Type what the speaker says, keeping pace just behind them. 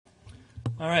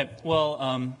All right.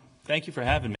 Well, thank you for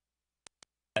having me.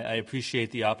 I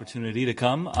appreciate the opportunity to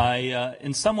come. I,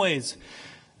 in some ways,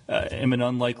 am an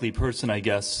unlikely person, I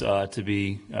guess, to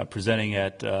be presenting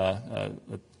at a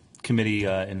committee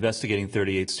investigating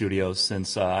 38 Studios,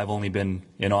 since I've only been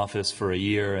in office for a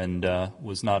year and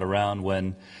was not around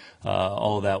when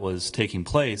all of that was taking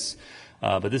place.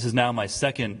 But this is now my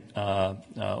second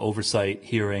oversight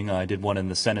hearing. I did one in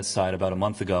the Senate side about a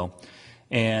month ago.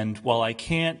 And while I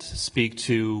can't speak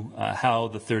to how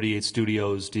the 38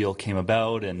 Studios deal came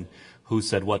about and who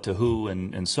said what to who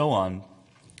and so on,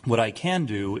 what I can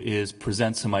do is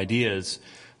present some ideas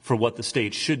for what the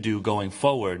state should do going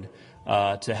forward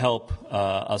to help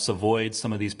us avoid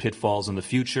some of these pitfalls in the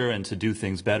future and to do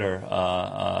things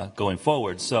better going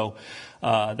forward. So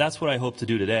that's what I hope to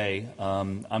do today.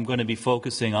 I'm going to be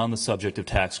focusing on the subject of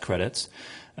tax credits.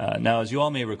 Now, as you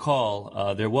all may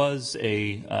recall, there was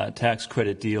a tax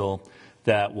credit deal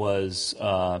that was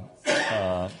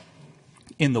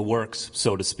in the works,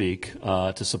 so to speak,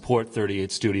 to support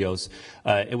 38 Studios.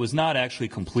 It was not actually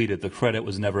completed. The credit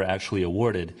was never actually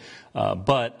awarded.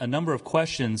 But a number of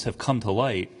questions have come to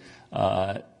light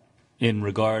in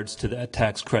regards to that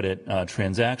tax credit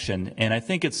transaction. And I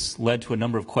think it's led to a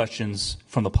number of questions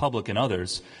from the public and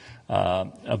others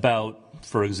about,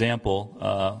 for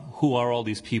example, who are all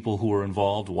these people who were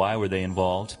involved? Why were they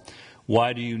involved?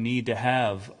 Why do you need to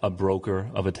have a broker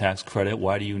of a tax credit?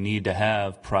 Why do you need to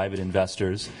have private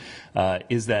investors?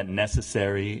 Is that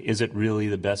necessary? Is it really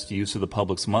the best use of the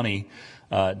public's money?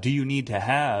 Do you need to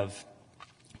have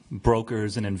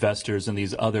brokers and investors and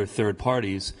these other third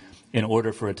parties in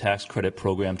order for a tax credit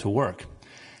program to work?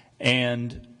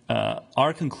 And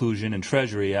our conclusion in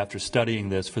Treasury, after studying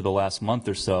this for the last month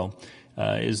or so,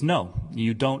 is no,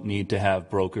 you don't need to have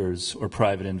brokers or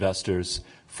private investors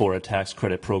for a tax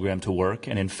credit program to work.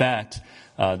 And in fact,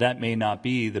 that may not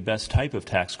be the best type of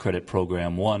tax credit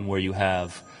program, one where you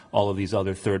have all of these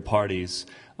other third parties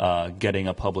getting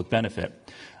a public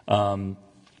benefit.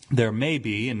 There may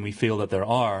be, and we feel that there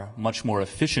are, much more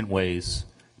efficient ways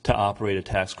to operate a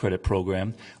tax credit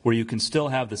program where you can still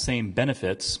have the same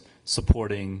benefits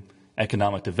supporting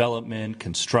economic development,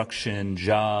 construction,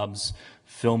 jobs,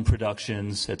 film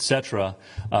productions, etc.,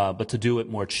 but to do it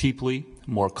more cheaply,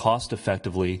 more cost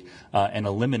effectively, and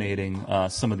eliminating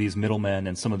some of these middlemen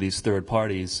and some of these third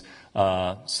parties,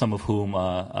 some of whom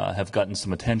have gotten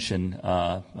some attention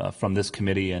from this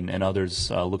committee and others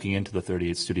looking into the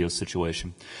 38 Studios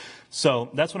situation. So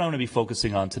that's what I'm going to be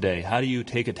focusing on today. How do you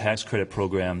take a tax credit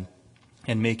program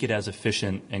and make it as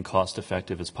efficient and cost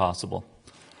effective as possible?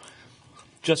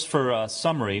 Just for a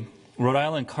summary, Rhode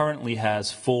Island currently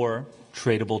has 4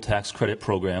 tradable tax credit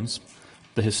programs.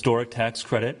 The historic tax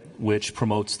credit, which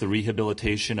promotes the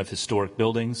rehabilitation of historic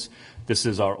buildings. This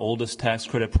is our oldest tax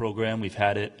credit program. We've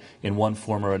had it in one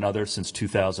form or another since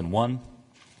 2001.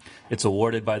 It's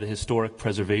awarded by the Historic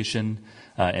Preservation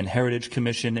and Heritage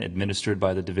Commission, administered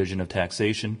by the Division of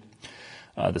Taxation.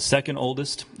 The second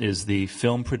oldest is the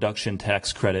film production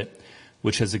tax credit,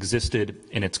 which has existed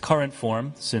in its current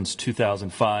form since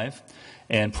 2005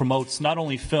 and promotes not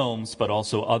only films but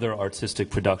also other artistic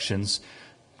productions,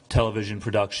 television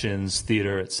productions,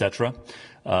 theater, etc.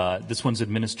 This one's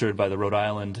administered by the Rhode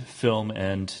Island Film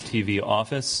and TV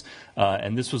Office,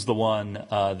 and this was the one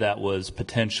that was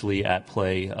potentially at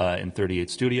play in 38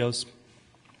 Studios.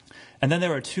 And then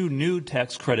there are 2 new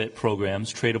tax credit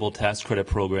programs, tradable tax credit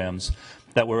programs,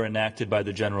 that were enacted by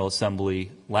the General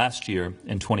Assembly last year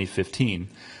in 2015.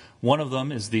 One of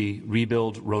them is the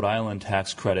Rebuild Rhode Island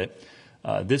tax credit.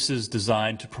 This is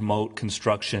designed to promote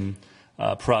construction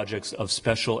projects of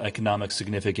special economic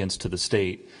significance to the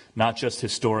state, not just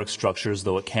historic structures,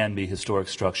 though it can be historic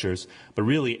structures, but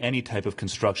really any type of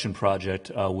construction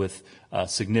project with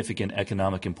significant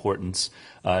economic importance.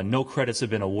 No credits have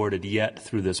been awarded yet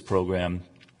through this program,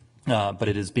 but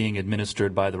it is being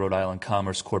administered by the Rhode Island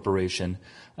Commerce Corporation,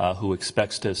 who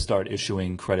expects to start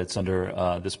issuing credits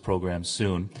under this program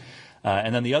soon.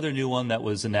 And then the other new one that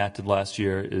was enacted last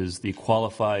year is the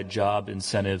Qualified Job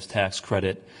Incentives Tax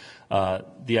Credit.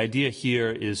 The idea here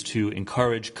is to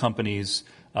encourage companies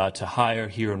to hire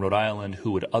here in Rhode Island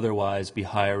who would otherwise be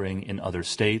hiring in other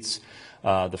states.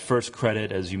 The first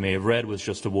credit, as you may have read, was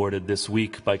just awarded this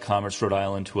week by Commerce Rhode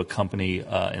Island to a company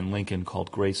in Lincoln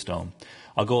called Greystone.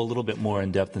 I'll go a little bit more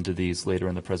in depth into these later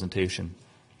in the presentation.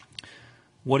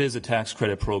 What is a tax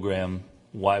credit program?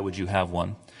 Why would you have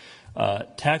one?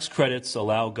 Tax credits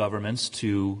allow governments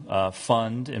to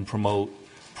fund and promote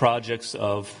projects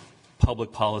of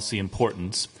public policy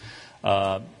importance.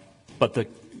 But the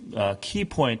key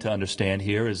point to understand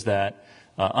here is that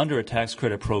under a tax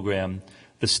credit program,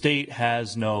 the state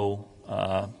has no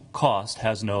cost,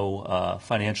 has no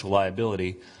financial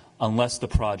liability unless the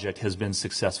project has been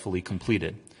successfully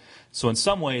completed. So in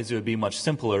some ways, it would be much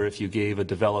simpler if you gave a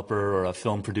developer or a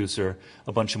film producer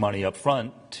a bunch of money up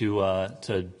front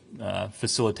to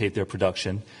facilitate their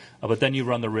production. But then you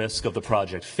run the risk of the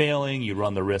project failing. You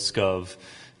run the risk of,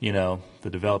 the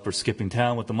developer skipping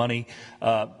town with the money.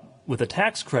 With a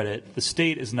tax credit, the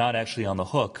state is not actually on the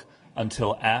hook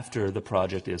until after the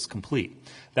project is complete.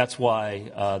 That's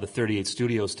why the 38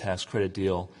 Studios tax credit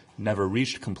deal never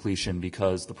reached completion,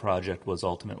 because the project was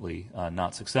ultimately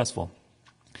not successful.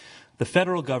 The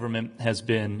federal government has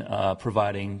been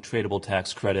providing tradable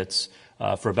tax credits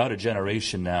for about a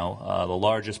generation now. The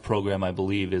largest program, I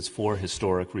believe, is for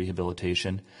historic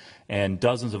rehabilitation, and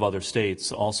dozens of other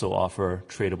states also offer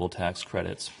tradable tax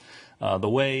credits. The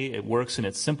way it works in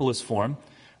its simplest form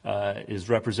is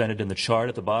represented in the chart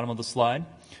at the bottom of the slide,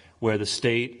 where the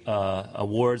state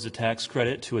awards a tax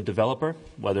credit to a developer,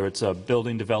 whether it's a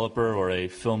building developer or a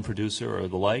film producer or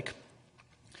the like.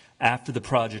 After the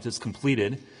project is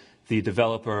completed, the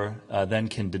developer then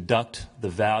can deduct the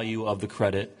value of the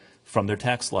credit from their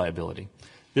tax liability.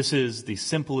 This is the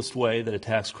simplest way that a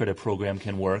tax credit program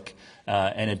can work,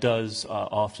 and it does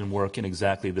often work in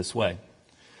exactly this way.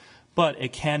 But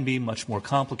it can be much more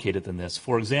complicated than this.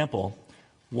 For example,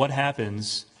 what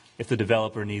happens if the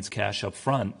developer needs cash up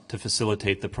front to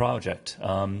facilitate the project?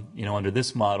 Under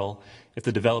this model, if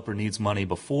the developer needs money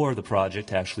before the project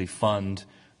to actually fund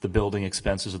the building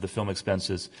expenses or the film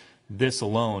expenses, this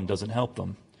alone doesn't help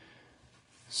them.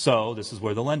 So this is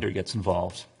where the lender gets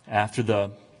involved. After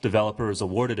the developer is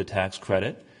awarded a tax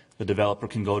credit, the developer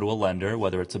can go to a lender,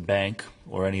 whether it's a bank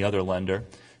or any other lender,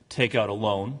 take out a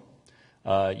loan,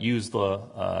 use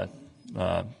the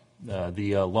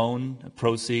loan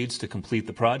proceeds to complete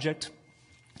the project.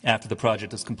 After the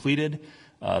project is completed,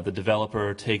 the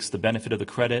developer takes the benefit of the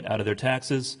credit out of their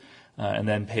taxes and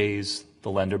then pays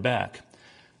the lender back.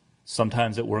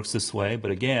 Sometimes it works this way,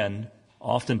 but again,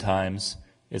 oftentimes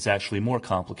it's actually more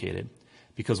complicated.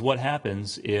 Because what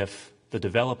happens if the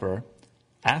developer,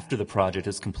 after the project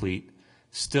is complete,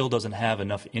 still doesn't have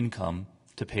enough income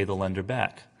to pay the lender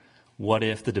back? What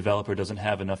if the developer doesn't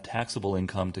have enough taxable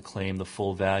income to claim the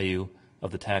full value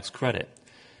of the tax credit?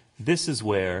 This is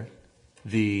where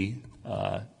the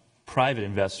private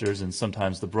investors and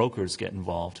sometimes the brokers get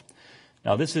involved.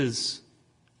 Now, this is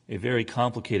a very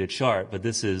complicated chart, but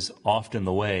this is often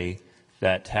the way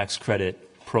that tax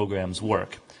credit programs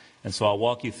work. And so I'll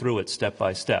walk you through it step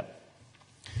by step.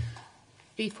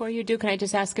 Before you do, can I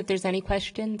just ask if there's any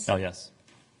questions? Oh, yes.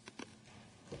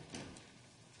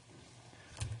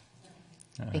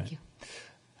 Thank you.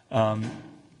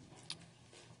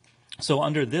 So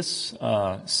under this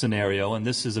scenario, and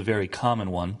this is a very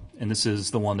common one, and this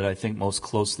is the one that I think most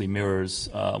closely mirrors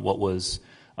what was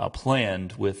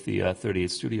planned with the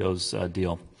 38 Studios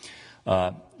deal.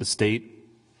 The state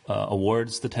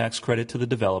awards the tax credit to the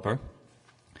developer.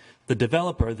 The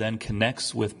developer then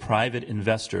connects with private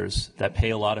investors that pay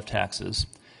a lot of taxes,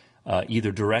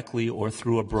 either directly or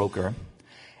through a broker,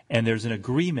 and there's an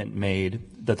agreement made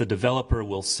that the developer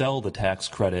will sell the tax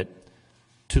credit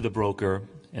to the broker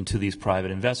and to these private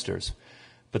investors.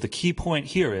 But the key point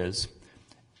here is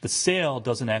the sale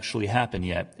doesn't actually happen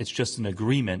yet. It's just an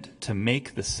agreement to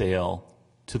make the sale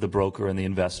to the broker and the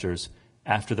investors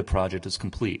after the project is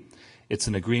complete. It's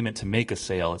an agreement to make a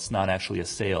sale. It's not actually a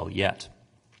sale yet.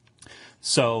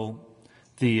 So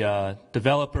the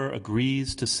developer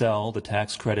agrees to sell the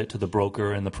tax credit to the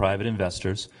broker and the private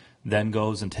investors, then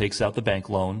goes and takes out the bank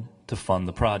loan to fund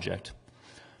the project.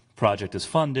 Project is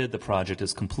funded, the project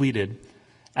is completed.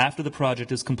 After the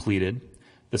project is completed,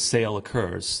 the sale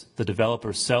occurs. The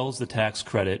developer sells the tax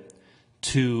credit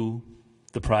to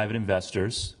the private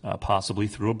investors, possibly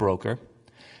through a broker,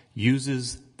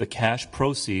 uses the cash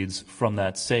proceeds from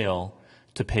that sale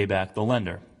to pay back the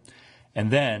lender. And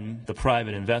then the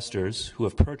private investors who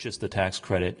have purchased the tax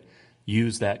credit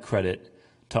use that credit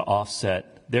to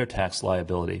offset their tax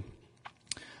liability.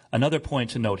 Another point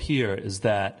to note here is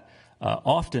that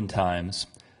oftentimes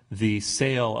the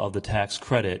sale of the tax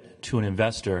credit to an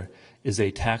investor is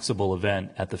a taxable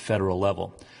event at the federal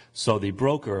level. So the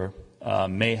broker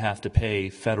may have to pay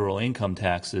federal income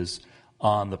taxes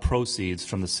on the proceeds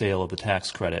from the sale of the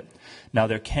tax credit. Now,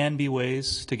 there can be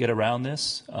ways to get around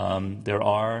this. There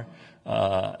are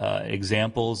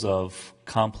examples of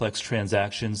complex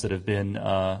transactions that have been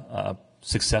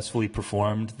successfully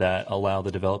performed that allow the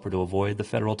developer to avoid the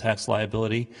federal tax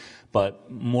liability,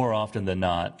 but more often than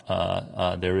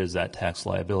not, there is that tax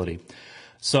liability.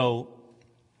 So,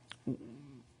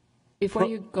 before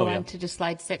you go on to just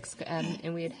slide 6,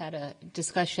 and we had a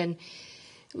discussion,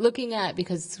 Looking at,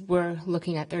 because we're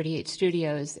looking at 38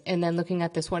 studios, and then looking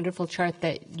at this wonderful chart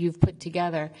that you've put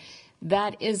together,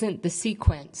 that isn't the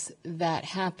sequence that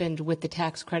happened with the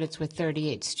tax credits with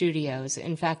 38 studios.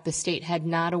 In fact, the state had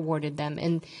not awarded them.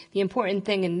 And the important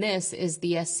thing in this is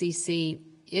the SCC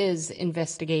is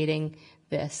investigating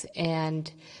this.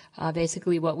 And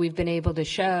basically what we've been able to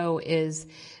show is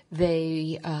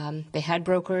they had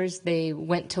brokers, they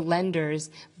went to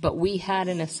lenders, but we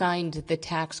hadn't assigned the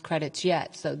tax credits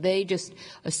yet. So they just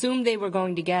assumed they were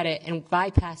going to get it and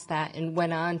bypassed that and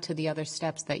went on to the other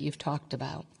steps that you've talked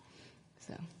about.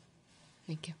 So,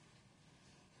 thank you.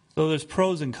 So there's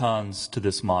pros and cons to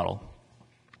this model.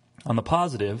 On the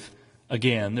positive,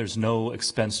 again, there's no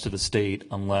expense to the state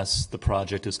unless the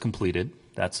project is completed.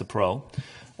 That's a pro.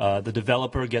 The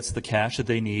developer gets the cash that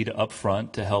they need up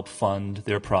front to help fund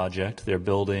their project, their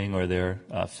building or their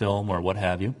film or what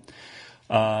have you.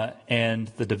 And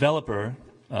the developer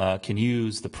can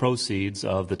use the proceeds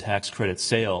of the tax credit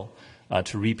sale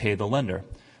to repay the lender.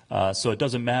 So it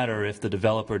doesn't matter if the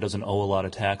developer doesn't owe a lot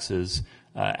of taxes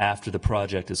after the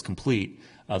project is complete.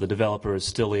 The developer is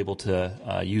still able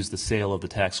to use the sale of the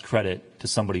tax credit to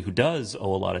somebody who does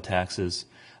owe a lot of taxes,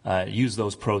 use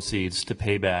those proceeds to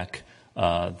pay back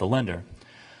the lender.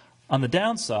 On the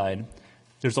downside,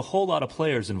 there's a whole lot of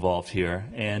players involved here,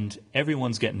 and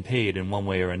everyone's getting paid in one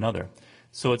way or another.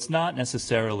 So it's not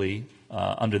necessarily,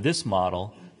 under this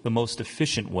model, the most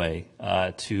efficient way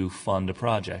to fund a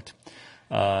project.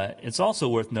 It's also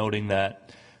worth noting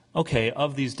that, okay,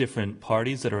 of these different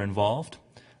parties that are involved,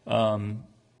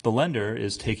 the lender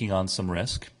is taking on some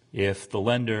risk. If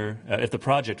the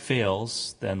project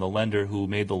fails, then the lender who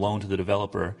made the loan to the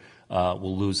developer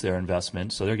will lose their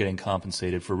investment, so they're getting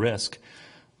compensated for risk.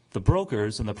 The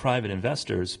brokers and the private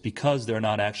investors, because they're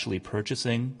not actually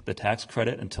purchasing the tax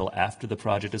credit until after the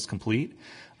project is complete,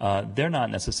 they're not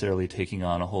necessarily taking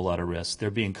on a whole lot of risk.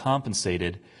 They're being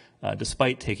compensated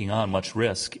despite taking on much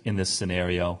risk in this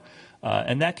scenario.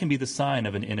 And that can be the sign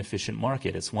of an inefficient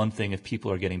market. It's one thing if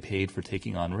people are getting paid for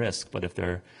taking on risk, but if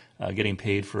they're getting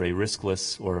paid for a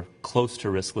riskless or close to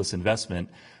riskless investment,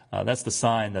 that's the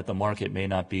sign that the market may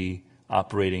not be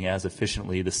operating as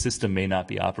efficiently, the system may not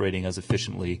be operating as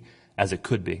efficiently as it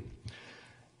could be.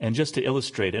 And just to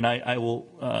illustrate, and I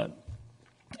will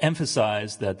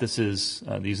emphasize that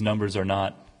these numbers are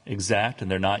not exact and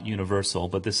they're not universal,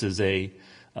 but this is a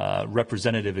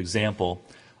representative example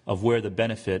of where the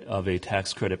benefit of a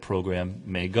tax credit program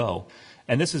may go.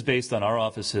 And this is based on our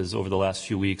offices over the last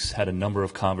few weeks had a number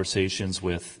of conversations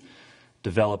with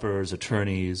developers,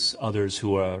 attorneys, others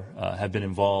who have been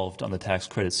involved on the tax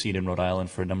credit scene in Rhode Island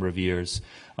for a number of years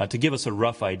to give us a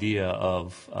rough idea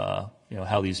of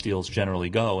how these deals generally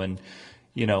go. And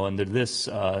under this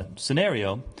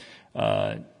scenario,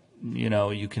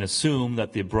 you can assume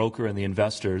that the broker and the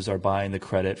investors are buying the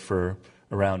credit for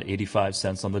around 85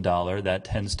 cents on the dollar. That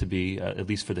tends to be, at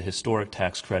least for the historic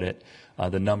tax credit,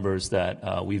 the numbers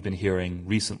that we've been hearing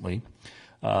recently.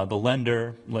 The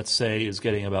lender, let's say, is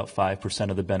getting about 5%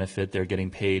 of the benefit. They're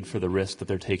getting paid for the risk that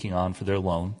they're taking on for their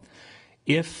loan.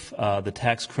 If the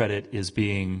tax credit is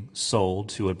being sold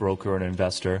to a broker or an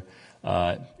investor,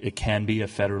 it can be a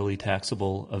federally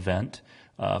taxable event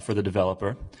for the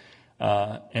developer.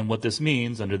 And what this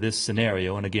means under this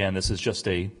scenario, and again, this is just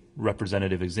a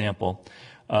representative example,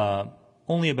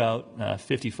 only about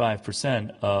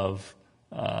 55% of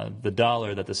the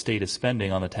dollar that the state is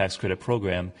spending on the tax credit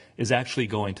program is actually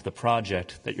going to the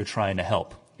project that you're trying to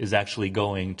help, is actually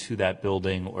going to that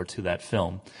building or to that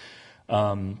film.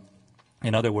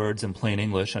 In other words, in plain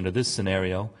English, under this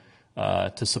scenario,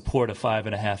 to support a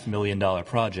 $5.5 million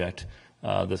project,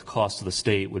 the cost to the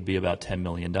state would be about $10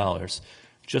 million.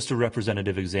 Just a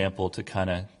representative example to kind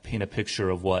of paint a picture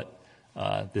of what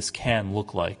this can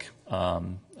look like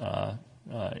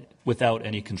without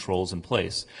any controls in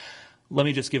place. Let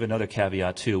me just give another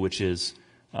caveat, too, which is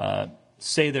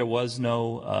say there was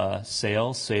no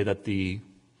sale, say that the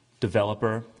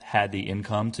developer had the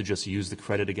income to just use the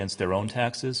credit against their own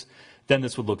taxes, then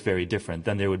this would look very different.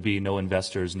 Then there would be no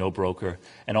investors, no broker,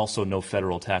 and also no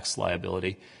federal tax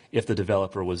liability if the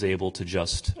developer was able to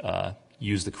just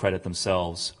use the credit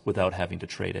themselves without having to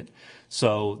trade it.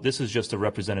 So this is just a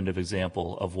representative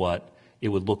example of what it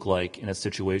would look like in a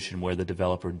situation where the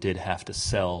developer did have to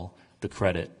sell the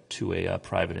credit to a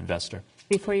private investor.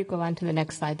 Before you go on to the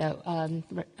next slide, though,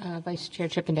 Vice Chair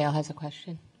Chippendale has a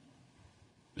question.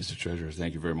 Mr. Treasurer,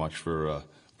 thank you very much for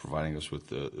providing us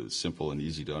with simple and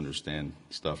easy to understand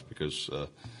stuff, because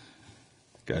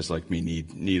guys like me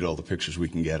need all the pictures we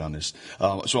can get on this.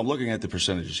 So I'm looking at the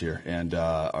percentages here, and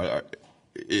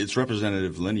it's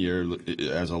representative linear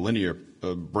as a linear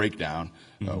breakdown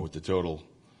with the total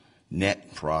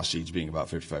net proceeds being about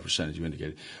 55%, as you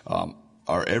indicated.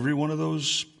 Are every one of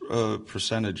those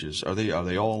percentages, are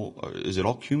they all, is it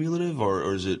all cumulative,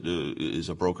 or is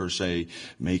a broker, say,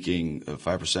 making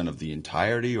 5% of the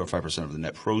entirety or 5% of the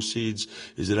net proceeds?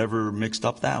 Is it ever mixed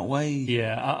up that way?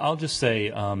 Yeah, I'll just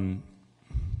say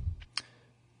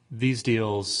these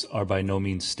deals are by no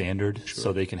means standard,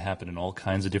 so they can happen in all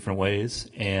kinds of different ways,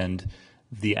 and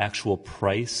the actual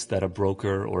price that a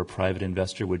broker or a private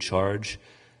investor would charge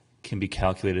can be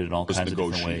calculated in all kinds of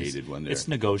different ways. It's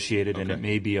negotiated, and it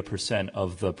may be a percent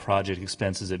of the project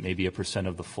expenses. It may be a percent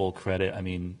of the full credit. I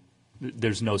mean,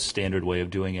 there's no standard way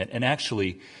of doing it. And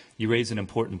actually, you raise an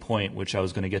important point, which I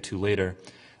was going to get to later,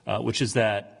 which is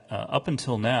that up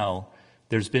until now,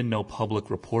 there's been no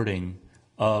public reporting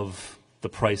of the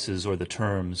prices or the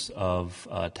terms of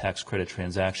tax credit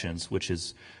transactions, which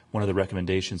is one of the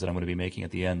recommendations that I'm going to be making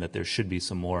at the end, that there should be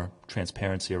some more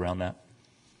transparency around that.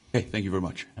 Okay, thank you very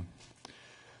much.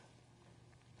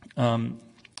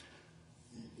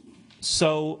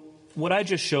 So what I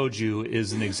just showed you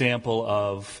is an example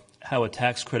of how a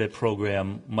tax credit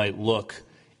program might look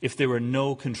if there were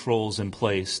no controls in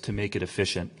place to make it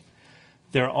efficient.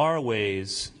 There are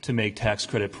ways to make tax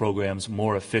credit programs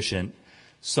more efficient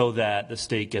so that the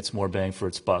state gets more bang for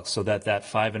its buck, so that that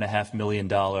 $5.5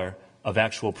 million of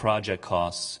actual project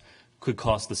costs could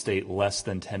cost the state less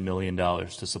than $10 million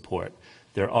to support.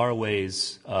 There are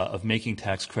ways of making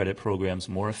tax credit programs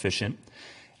more efficient,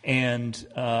 and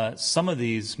some of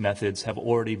these methods have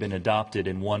already been adopted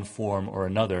in one form or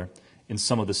another in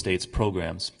some of the state's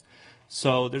programs.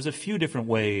 So there's a few different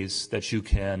ways that you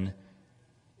can,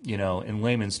 in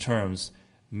layman's terms,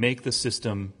 make the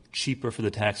system cheaper for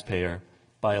the taxpayer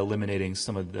by eliminating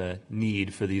some of the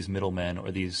need for these middlemen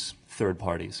or these third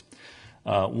parties.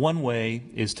 One way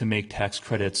is to make tax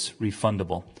credits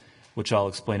refundable, which I'll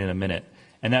explain in a minute.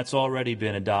 And that's already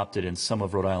been adopted in some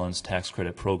of Rhode Island's tax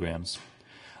credit programs.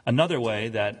 Another way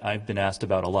that I've been asked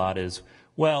about a lot is,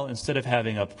 well, instead of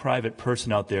having a private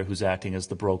person out there who's acting as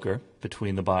the broker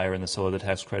between the buyer and the seller of the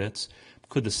tax credits,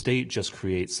 could the state just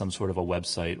create some sort of a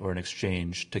website or an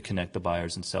exchange to connect the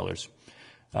buyers and sellers?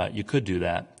 You could do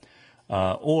that.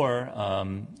 Or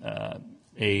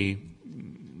a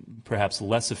perhaps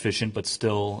less efficient but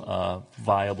still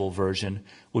viable version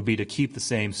would be to keep the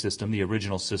same system, the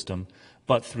original system,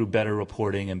 but through better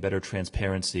reporting and better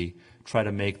transparency, try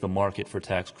to make the market for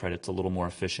tax credits a little more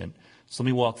efficient. So let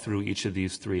me walk through each of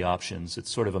these three options. It's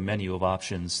sort of a menu of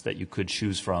options that you could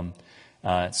choose from,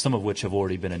 some of which have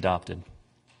already been adopted.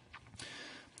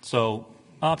 So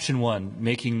option one,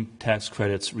 making tax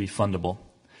credits refundable.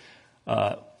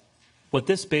 What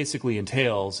this basically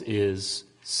entails is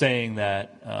saying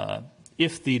that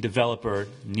if the developer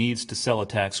needs to sell a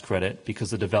tax credit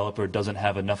because the developer doesn't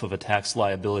have enough of a tax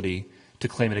liability to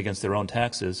claim it against their own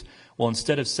taxes, well,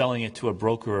 instead of selling it to a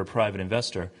broker or a private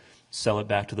investor, sell it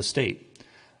back to the state.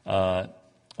 Under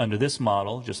this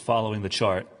model, just following the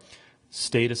chart,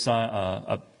 state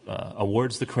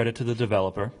awards the credit to the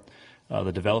developer.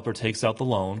 The developer takes out the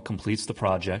loan, completes the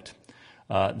project.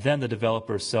 Then the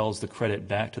developer sells the credit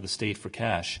back to the state for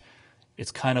cash.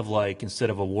 It's kind of like instead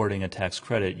of awarding a tax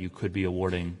credit, you could be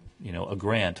awarding, a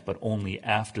grant, but only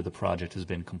after the project has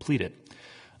been completed.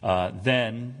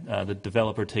 Then the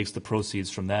developer takes the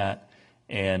proceeds from that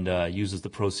and uses the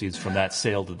proceeds from that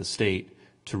sale to the state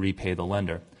to repay the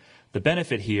lender. The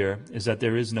benefit here is that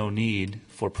there is no need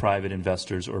for private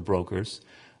investors or brokers.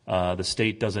 The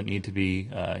state doesn't need to be,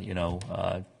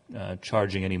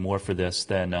 charging any more for this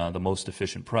than the most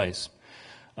efficient price.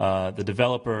 The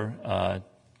developer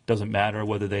doesn't matter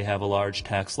whether they have a large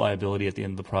tax liability at the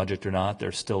end of the project or not.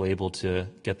 They're still able to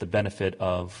get the benefit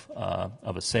of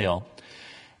a sale.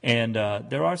 And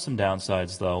there are some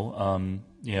downsides, though.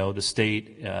 The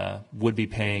state would be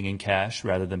paying in cash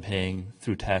rather than paying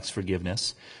through tax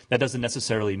forgiveness. That doesn't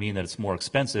necessarily mean that it's more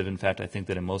expensive. In fact, I think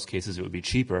that in most cases it would be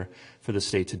cheaper for the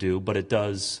state to do, but it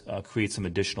does create some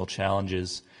additional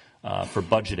challenges for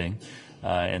budgeting,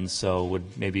 and so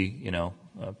would maybe,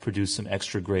 produce some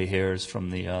extra gray hairs from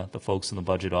the folks in the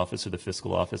budget office or the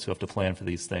fiscal office who have to plan for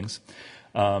these things.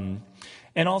 And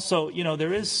also,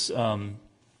 there is,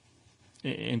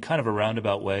 in kind of a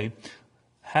roundabout way,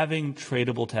 having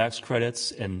tradable tax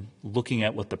credits and looking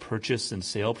at what the purchase and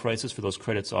sale prices for those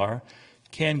credits are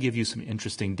can give you some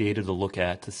interesting data to look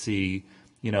at to see,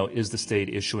 is the state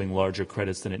issuing larger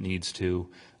credits than it needs to?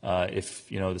 If,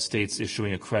 the state's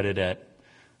issuing a credit at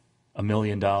 $1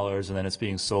 million and then it's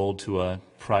being sold to a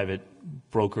private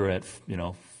broker at,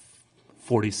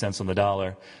 40 cents on the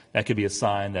dollar, that could be a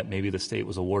sign that maybe the state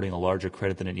was awarding a larger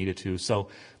credit than it needed to. So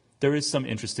there is some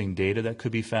interesting data that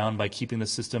could be found by keeping the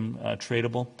system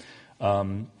tradable.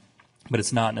 but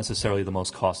it's not necessarily the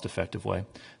most cost-effective way.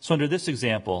 So under this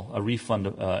example, a refund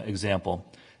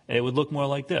example, it would look more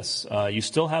like this. You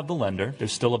still have the lender.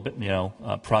 There's still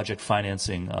a project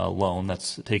financing loan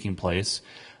that's taking place.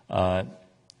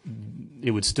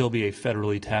 It would still be a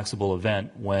federally taxable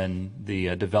event when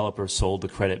the developer sold the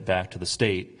credit back to the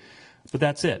state, but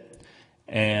that's it.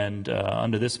 And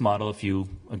under this model, if you,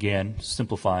 again,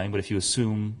 simplifying, but if you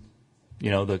assume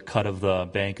the cut of the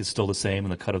bank is still the same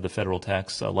and the cut of the federal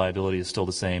tax liability is still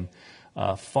the same,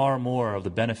 far more of the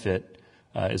benefit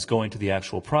is going to the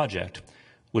actual project,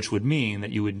 which would mean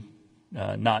that you would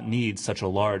not need such a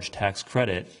large tax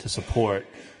credit to support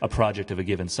a project of a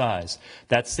given size.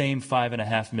 That same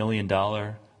 $5.5 million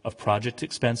of project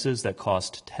expenses that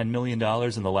cost $10 million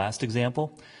in the last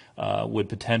example would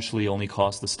potentially only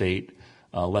cost the state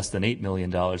less than $8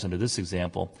 million under this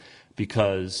example,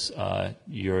 because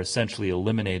you're essentially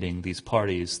eliminating these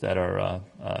parties that are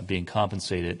being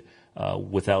compensated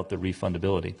without the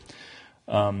refundability.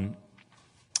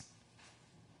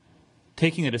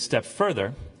 Taking it a step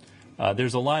further,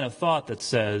 there's a line of thought that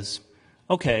says,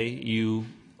 okay, you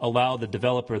allow the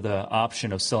developer the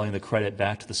option of selling the credit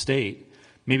back to the state.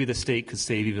 Maybe the state could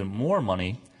save even more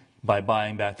money by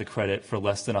buying back the credit for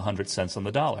less than 100 cents on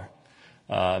the dollar.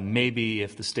 Maybe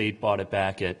if the state bought it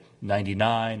back at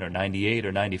 99 or 98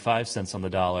 or 95 cents on the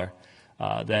dollar,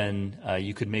 then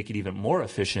you could make it even more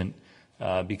efficient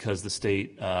because the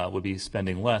state would be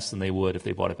spending less than they would if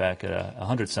they bought it back at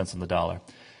 100 cents on the dollar.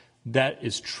 That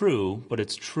is true, but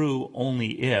it's true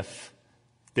only if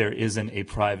there isn't a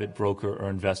private broker or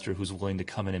investor who's willing to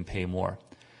come in and pay more.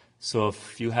 So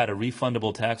if you had a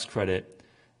refundable tax credit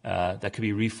that could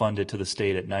be refunded to the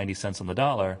state at 90 cents on the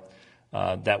dollar,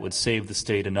 that would save the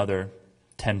state another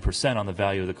 10% on the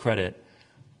value of the credit.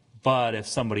 But if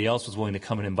somebody else was willing to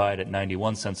come in and buy it at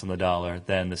 91 cents on the dollar,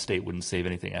 then the state wouldn't save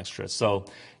anything extra. So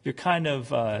you're kind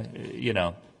of,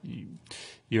 you're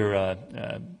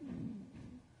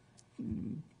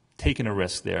taking a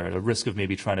risk there, a risk of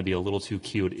maybe trying to be a little too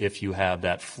cute if you have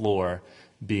that floor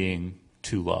being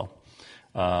too low.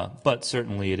 But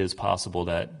certainly it is possible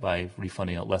that by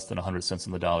refunding at less than 100 cents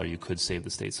on the dollar, you could save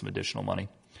the state some additional money.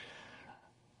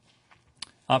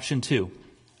 Option 2,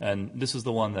 and this is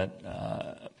the one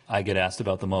that I get asked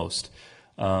about the most.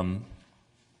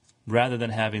 Rather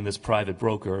than having this private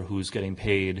broker who's getting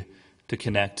paid to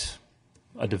connect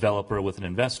a developer with an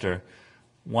investor,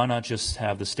 why not just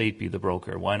have the state be the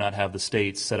broker? Why not have the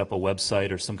state set up a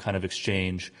website or some kind of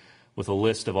exchange with a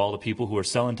list of all the people who are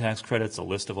selling tax credits, a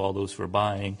list of all those who are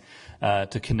buying,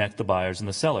 to connect the buyers and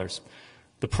the sellers?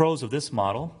 The pros of this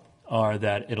model are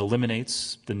that it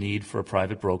eliminates the need for a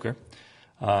private broker.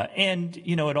 And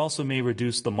it also may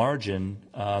reduce the margin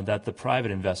that the private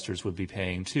investors would be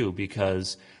paying too,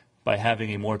 because by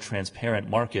having a more transparent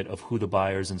market of who the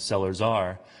buyers and sellers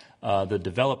are, the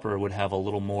developer would have a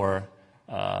little more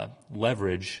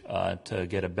leverage to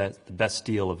get the best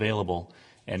deal available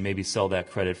and maybe sell that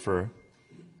credit for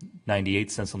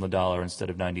 98 cents on the dollar instead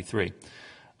of 93.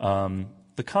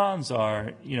 The cons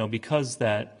are, because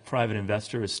that private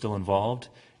investor is still involved,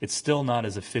 it's still not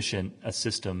as efficient a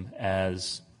system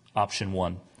as option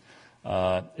 1.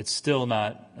 It's still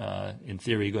not, in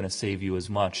theory, going to save you as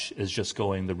much as just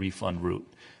going the refund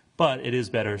route. But it is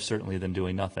better, certainly, than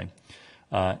doing nothing.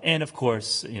 And, of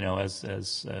course,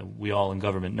 as we all in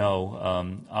government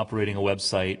know, operating a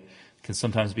website can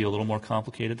sometimes be a little more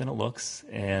complicated than it looks.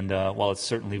 And while it's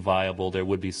certainly viable, there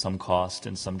would be some cost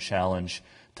and some challenge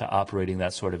to operating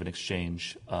that sort of an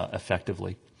exchange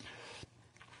effectively.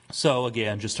 So,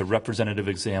 again, just a representative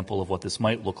example of what this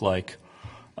might look like.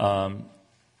 Under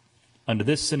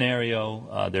this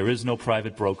scenario, there is no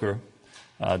private broker.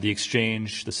 The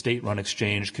exchange, the state-run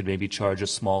exchange, could maybe charge a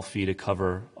small fee to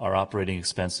cover our operating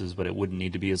expenses, but it wouldn't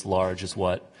need to be as large as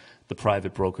what the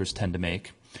private brokers tend to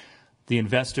make. The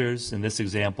investors in this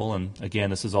example, and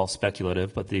again, this is all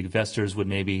speculative, but the investors would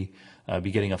maybe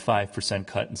be getting a 5%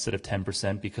 cut instead of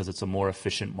 10% because it's a more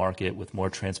efficient market with more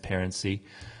transparency.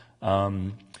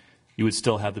 You would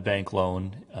still have the bank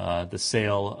loan. The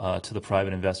sale to the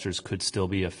private investors could still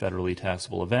be a federally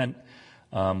taxable event.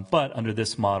 But under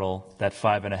this model, that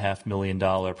 $5.5 million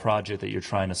project that you're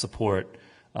trying to support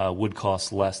would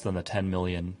cost less than the $10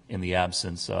 million in the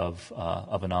absence of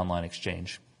an online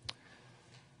exchange.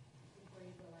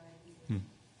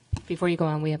 Before you go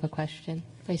on, we have a question.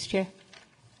 Vice Chair.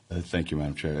 Thank you,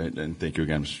 Madam Chair, and thank you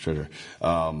again, Mr.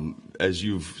 Treasurer. As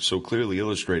you've so clearly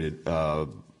illustrated,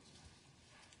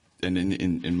 and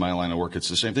in my line of work, it's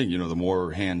the same thing. The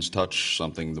more hands touch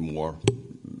something, the more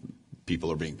people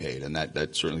are being paid, and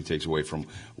that certainly takes away from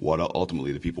what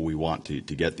ultimately the people we want to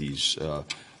get these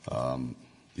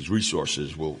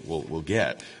resources will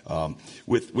get.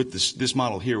 With this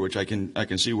model here, which I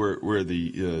can see where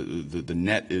the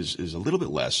net is a little bit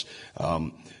less.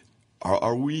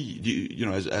 Are we, you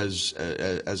know, as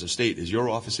a state, is your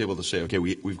office able to say, okay,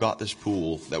 we've got this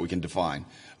pool that we can define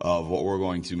of what we're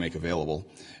going to make available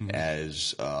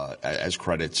as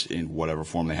credits in whatever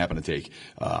form they happen to take,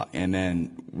 and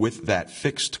then with that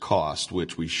fixed cost,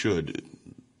 which we should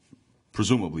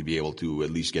presumably be able to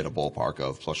at least get a ballpark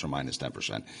of plus or minus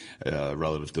 10%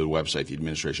 relative to the website, the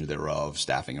administration thereof,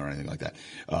 staffing, or anything like that.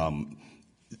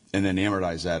 And then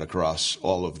amortize that across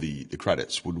all of the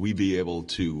credits. Would we be able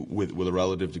to, with a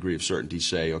relative degree of certainty,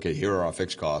 say, okay, here are our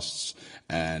fixed costs,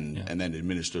 and then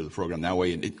administer the program that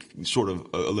way, and it sort of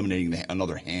eliminating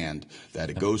another hand that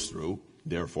it goes through,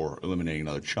 therefore eliminating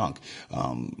another chunk.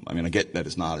 I mean, I get that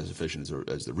it's not as efficient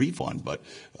as the refund, but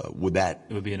would that?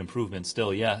 It would be an improvement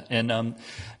still, yeah. And,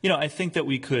 you know, I think that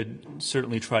we could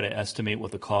certainly try to estimate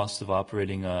what the cost of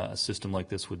operating a system like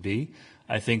this would be.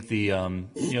 I think the,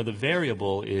 you know, the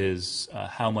variable is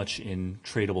how much in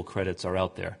tradable credits are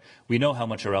out there. We know how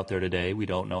much are out there today. We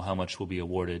don't know how much will be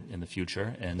awarded in the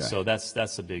future. And so that's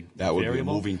a big variable. That would be a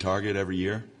moving target every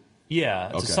year? Yeah,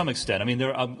 to some extent. I mean,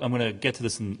 I'm going to get to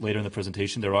this later in the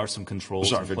presentation. There are some controls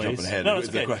in place. Sorry for jumping ahead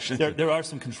with the question. There are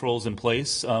some controls in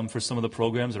place for some of the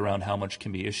programs around how much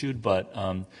can be issued, but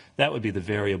that would be the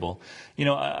variable. You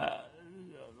know, I'll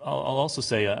also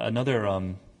say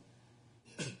another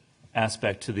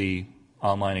aspect to the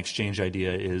online exchange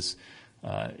idea is,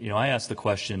 you know, I asked the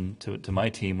question to my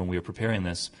team when we were preparing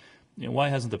this, you know, why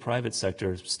hasn't the private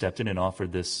sector stepped in and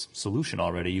offered this solution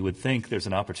already? You would think there's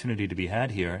an opportunity to be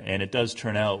had here, and it does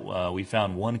turn out we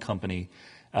found one company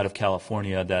out of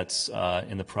California that's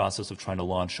in the process of trying to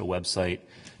launch a website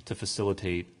to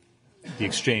facilitate the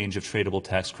exchange of tradable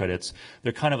tax credits.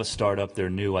 They're kind of a startup. They're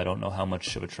new. I don't know how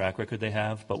much of a track record they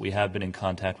have, but we have been in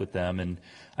contact with them. And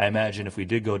I imagine if we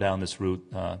did go down this route,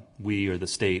 we or the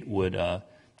state would,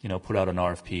 you know, put out an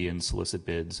RFP and solicit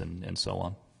bids and so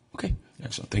on. Okay,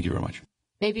 excellent. Thank you very much.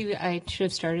 Maybe I should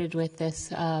have started with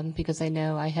this because I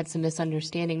know I had some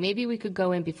misunderstanding. Maybe we could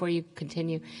go in before you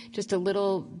continue, just a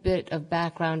little bit of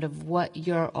background of what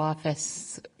your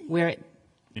office, where it.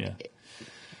 Yeah.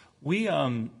 We,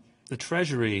 the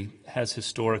Treasury has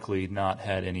historically not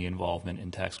had any involvement in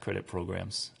tax credit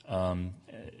programs.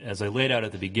 As I laid out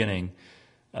at the beginning,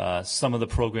 some of the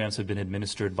programs have been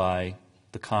administered by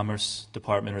the Commerce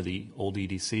Department or the old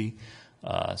EDC,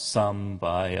 some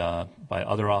by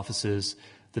other offices.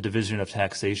 The Division of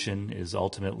Taxation is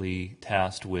ultimately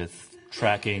tasked with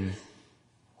tracking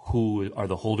who are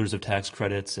the holders of tax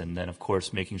credits, and then, of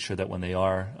course, making sure that when they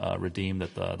are redeemed,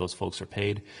 that those folks are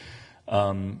paid.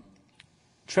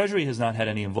 Treasury has not had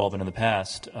any involvement in the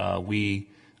past. We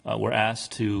were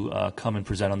asked to come and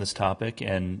present on this topic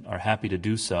and are happy to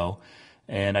do so.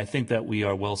 And I think that we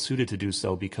are well suited to do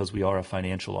so because we are a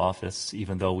financial office,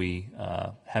 even though we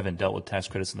haven't dealt with tax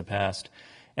credits in the past.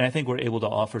 And I think we're able to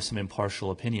offer some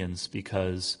impartial opinions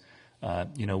because,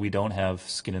 you know, we don't have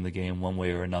skin in the game one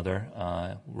way or another.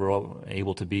 We're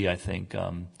able to be, I think,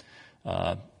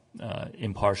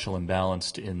 impartial and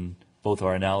balanced in both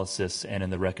our analysis and in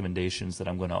the recommendations that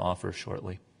I'm going to offer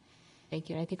shortly.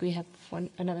 Thank you. I think we have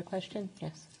another question.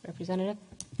 Yes, Representative.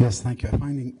 Yes, thank you. I'm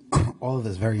finding all of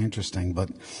this very interesting, but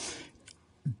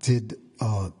did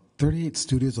 38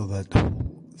 Studios or that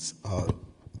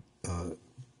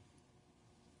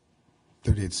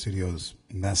 38 Studios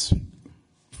mess,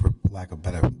 for lack of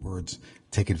better words,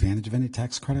 take advantage of any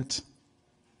tax credits?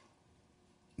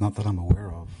 Not that I'm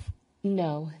aware of.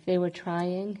 No, they were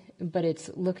trying, but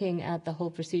it's looking at the whole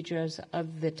procedures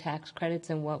of the tax credits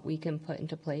and what we can put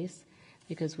into place,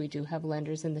 because we do have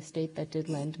lenders in the state that did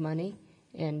lend money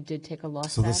and did take a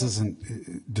loss. So this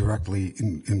isn't directly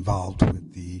involved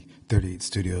with the 38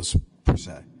 Studios per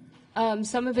se?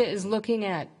 Some of it is looking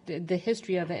at the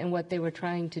history of it and what they were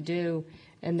trying to do,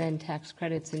 and then tax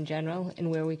credits in general and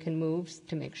where we can move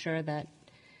to make sure that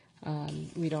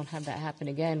we don't have that happen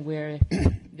again, where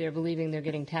they're believing they're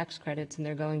getting tax credits and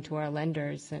they're going to our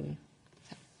lenders. And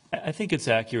I think it's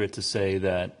accurate to say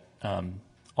that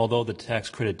although the tax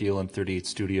credit deal in 38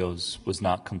 Studios was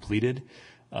not completed,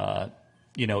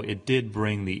 you know, it did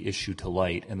bring the issue to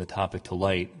light and the topic to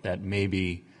light that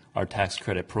maybe our tax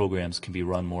credit programs can be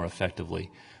run more effectively.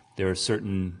 There are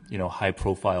certain, you know,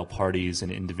 high-profile parties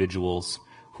and individuals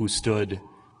who stood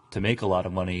to make a lot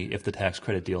of money if the tax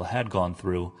credit deal had gone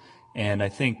through. And I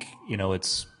think, you know,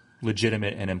 it's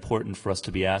legitimate and important for us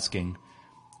to be asking,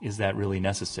 is that really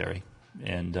necessary?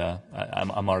 And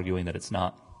I'm arguing that it's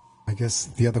not. I guess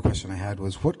the other question I had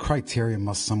was, what criteria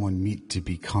must someone meet to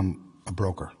become a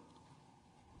broker?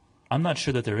 I'm not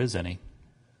sure that there is any.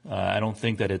 I don't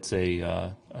think that it's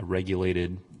a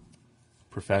regulated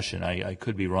profession. I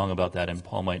could be wrong about that, and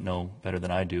Paul might know better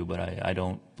than I do, but I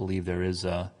don't believe there is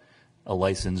a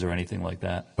license or anything like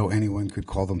that. So anyone could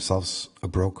call themselves a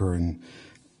broker and,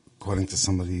 according to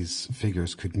some of these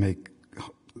figures, could make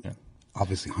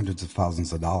obviously hundreds of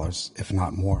thousands of dollars, if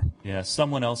not more. Yeah,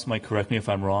 someone else might correct me if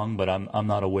I'm wrong, but I'm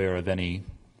not aware of any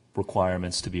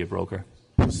requirements to be a broker.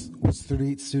 Was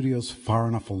 38 Studios far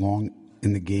enough along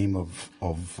in the game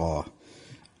of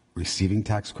receiving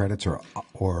tax credits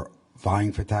or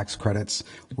vying for tax credits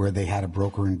where they had a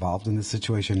broker involved in the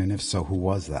situation? And if so, who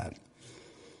was that?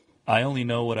 I only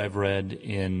know what I've read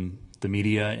in the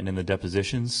media and in the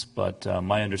depositions, but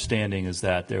my understanding is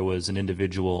that there was an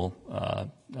individual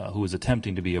who was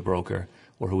attempting to be a broker,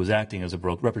 or who was acting as a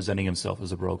broker, representing himself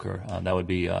as a broker. That would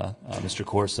be Mr.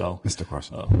 Corso. Mr.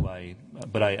 Corso.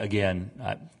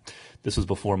 This was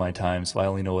before my time, so I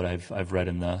only know what I've read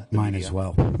in the Mine media. as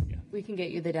well. Yeah. We can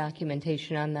get you the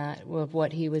documentation on that, of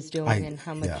what he was doing and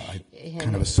how much. I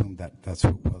kind of assumed that's who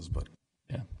it was, but.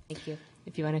 Yeah. Thank you.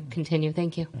 If you want to continue,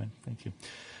 thank you. All right, thank you.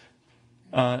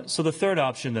 So the third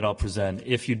option that I'll present,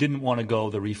 if you didn't want to go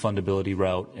the refundability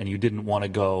route and you didn't want to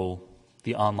go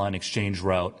the online exchange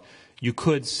route, you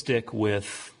could stick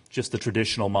with just the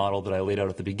traditional model that I laid out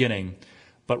at the beginning,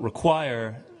 but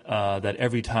require that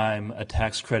every time a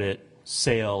tax credit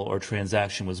sale or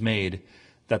transaction was made,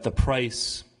 that the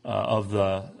price of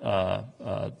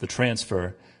the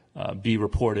transfer be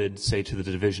reported, say, to the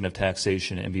Division of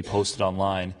Taxation and be posted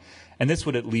online. And this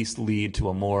would at least lead to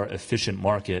a more efficient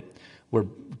market where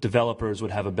developers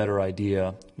would have a better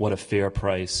idea what a fair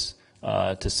price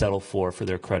to settle for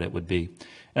their credit would be.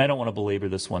 And I don't want to belabor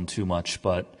this one too much,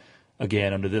 but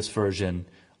again, under this version,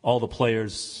 all the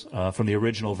players from the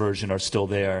original version are still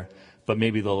there, but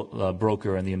maybe the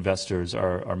broker and the investors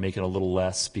are making a little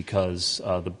less because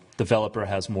the developer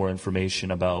has more information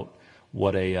about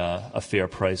what a fair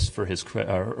price for his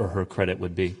or her credit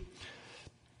would be.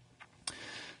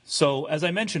 So as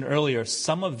I mentioned earlier,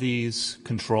 some of these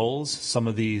controls, some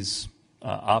of these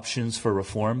options for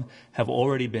reform have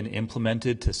already been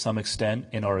implemented to some extent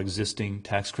in our existing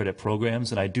tax credit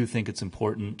programs, and I do think it's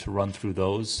important to run through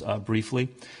those briefly.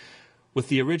 With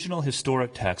the original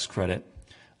historic tax credit,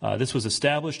 this was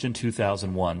established in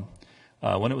 2001.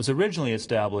 When it was originally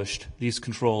established, these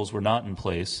controls were not in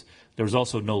place. There was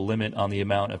also no limit on the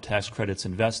amount of tax credits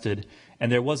invested, and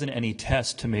there wasn't any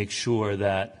test to make sure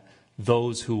that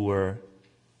those who were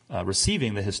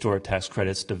receiving the historic tax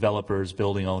credits, developers,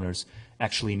 building owners,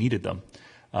 actually needed them.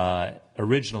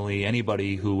 Originally,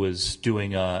 anybody who was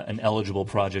doing an eligible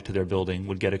project to their building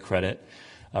would get a credit,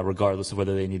 regardless of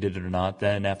whether they needed it or not.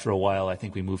 Then after a while, I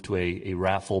think we moved to a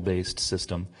raffle-based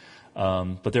system.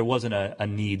 But there wasn't a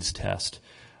needs test.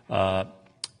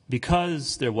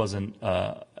 Because there wasn't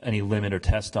any limit or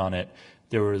test on it,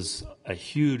 there was a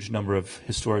huge number of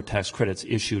historic tax credits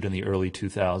issued in the early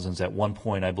 2000s. At one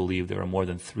point, I believe there were more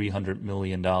than $300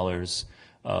 million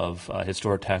of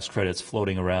historic tax credits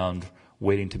floating around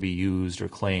waiting to be used or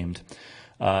claimed.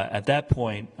 At that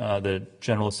point, the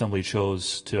General Assembly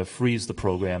chose to freeze the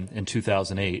program in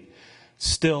 2008,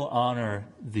 still honor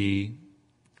the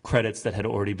credits that had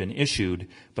already been issued,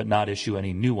 but not issue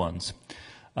any new ones.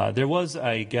 There was,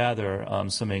 I gather,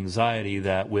 some anxiety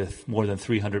that with more than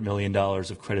 $300 million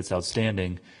of credits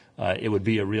outstanding, it would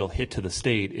be a real hit to the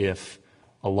state if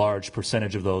a large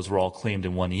percentage of those were all claimed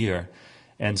in 1 year.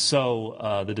 And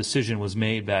so the decision was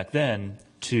made back then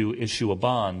to issue a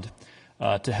bond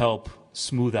to help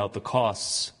smooth out the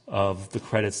costs of the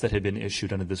credits that had been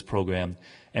issued under this program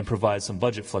and provide some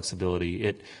budget flexibility.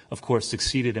 It, of course,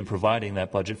 succeeded in providing that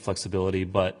budget flexibility,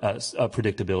 but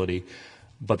predictability.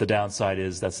 But the downside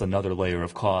is that's another layer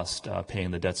of cost, paying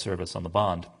the debt service on the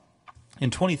bond. In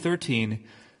 2013,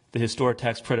 the historic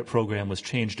tax credit program was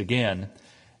changed again,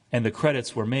 and the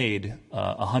credits were made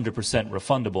 100%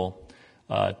 refundable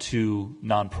to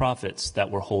nonprofits that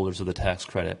were holders of the tax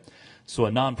credit. So a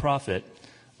nonprofit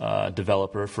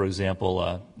developer, for example,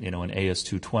 an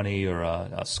AS220 or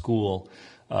a school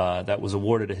that was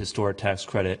awarded a historic tax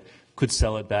credit could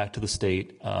sell it back to the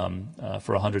state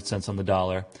for 100 cents on the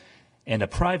dollar. And a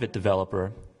private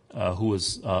developer who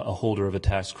was a holder of a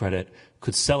tax credit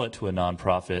could sell it to a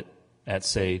nonprofit at,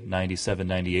 say, 97,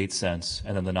 98 cents,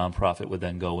 and then the nonprofit would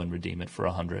then go and redeem it for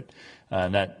 100.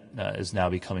 And that is now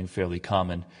becoming fairly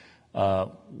common.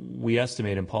 We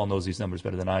estimate, and Paul knows these numbers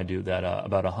better than I do, that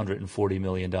about $140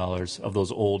 million of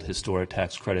those old historic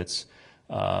tax credits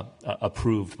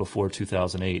approved before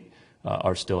 2008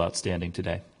 are still outstanding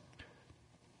today.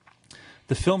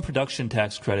 The film production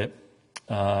tax credit,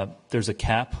 there's a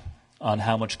cap on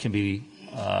how much can be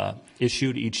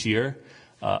issued each year.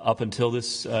 Up until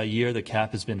this year, the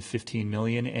cap has been $15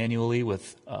 million annually,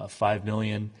 with $5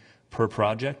 million per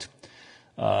project.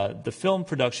 The film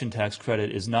production tax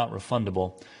credit is not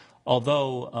refundable,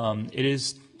 although it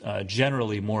is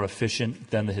generally more efficient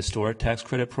than the historic tax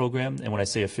credit program. And when I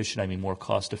say efficient, I mean more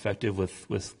cost effective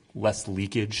with less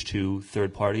leakage to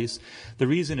third parties. The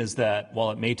reason is that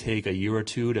while it may take a year or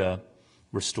two to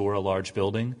restore a large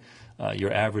building,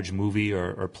 your average movie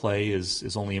or play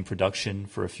is only in production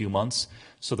for a few months,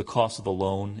 so the cost of the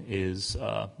loan is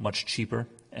much cheaper,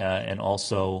 and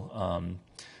also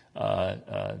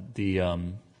the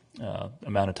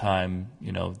amount of time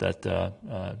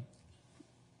that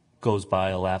goes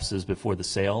by elapses before the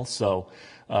sale. So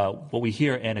what we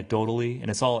hear anecdotally,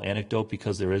 and it's all anecdote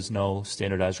because there is no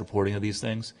standardized reporting of these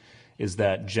things, is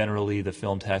that generally the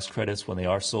film tax credits, when they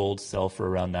are sold, sell for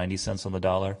around 90 cents on the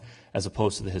dollar, as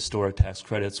opposed to the historic tax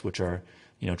credits, which are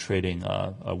trading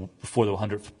before the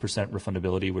 100%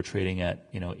 refundability, we're trading at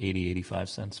 80, 85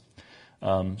 cents.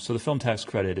 So the film tax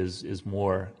credit is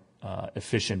more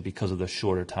efficient because of the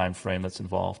shorter time frame that's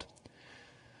involved.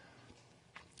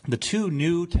 The two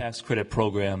new tax credit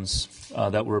programs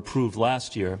that were approved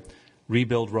last year,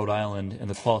 Rebuild Rhode Island and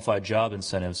the Qualified Job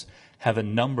Incentives, have a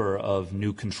number of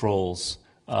new controls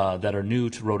that are new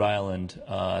to Rhode Island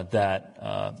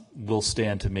that will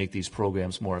stand to make these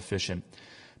programs more efficient.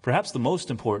 Perhaps the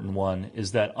most important one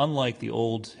is that, unlike the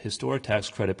old historic tax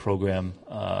credit program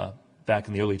back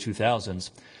in the early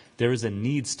 2000s, there is a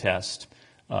needs test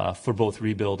for both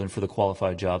Rebuild and for the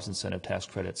Qualified Jobs Incentive tax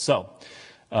credit. So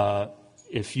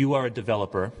if you are a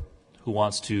developer who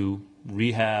wants to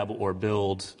rehab or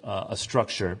build a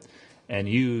structure and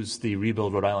use the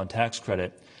Rebuild Rhode Island tax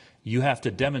credit, you have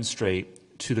to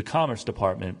demonstrate to the Commerce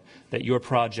Department that your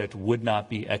project would not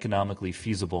be economically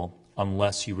feasible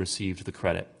unless you received the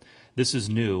credit. This is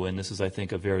new, and this is, I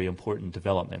think, a very important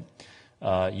development.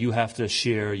 You have to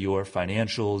share your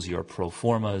financials, your pro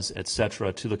formas, et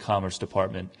cetera, to the Commerce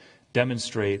Department,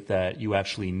 demonstrate that you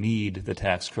actually need the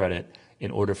tax credit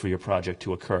in order for your project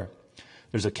to occur.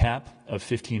 There's a cap of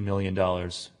 $15 million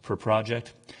per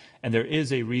project, and there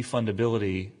is a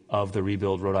refundability of the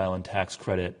Rebuild Rhode Island tax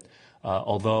credit,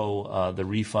 although the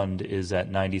refund is at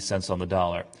 90 cents on the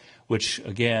dollar, which,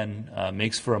 again,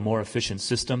 makes for a more efficient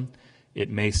system. It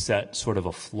may set sort of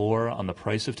a floor on the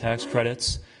price of tax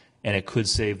credits, and it could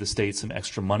save the state some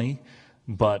extra money,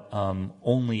 but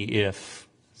only if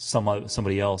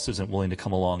somebody else isn't willing to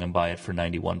come along and buy it for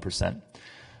 91%.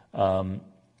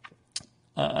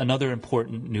 Another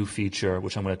important new feature,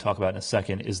 which I'm going to talk about in a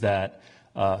second, is that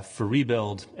for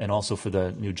Rebuild and also for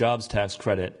the new jobs tax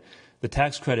credit, the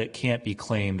tax credit can't be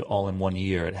claimed all in 1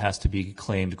 year. It has to be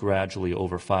claimed gradually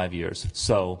over 5 years.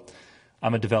 So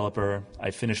I'm a developer. I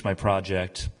finish my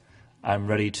project. I'm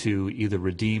ready to either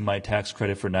redeem my tax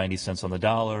credit for 90 cents on the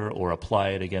dollar or apply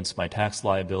it against my tax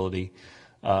liability.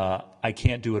 I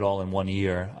can't do it all in 1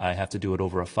 year. I have to do it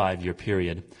over a 5-year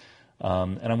period.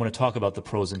 And I'm going to talk about the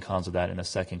pros and cons of that in a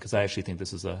second, because I actually think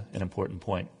this is an important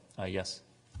point. Yes?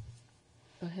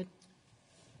 Go ahead.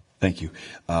 Thank you.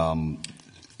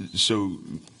 So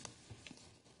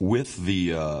with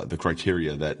the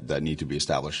criteria that need to be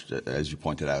established, as you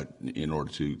pointed out, in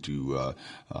order to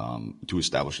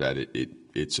establish that,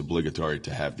 it's obligatory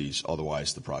to have these,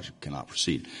 otherwise the project cannot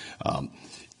proceed.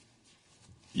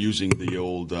 Using the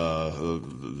old,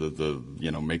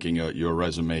 making your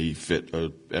resume fit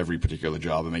every particular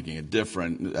job and making it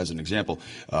different, as an example,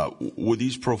 would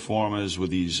these pro formas, would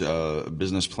these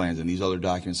business plans and these other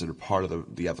documents that are part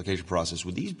of the application process,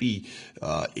 would these be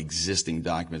existing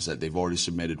documents that they've already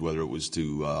submitted, whether it was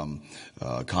to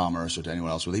Commerce or to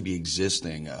anyone else? Would they be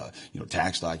existing,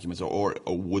 tax documents, or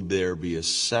would there be a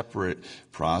separate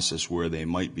process where they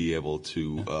might be able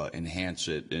to enhance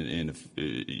it? And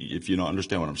if you don't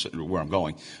understand where I'm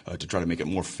going, to try to make it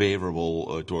more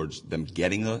favorable towards them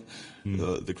getting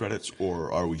the credits,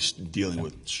 or are we dealing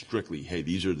with strictly, hey,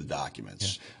 these are the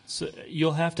documents? Yeah. So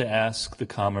you'll have to ask the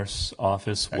Commerce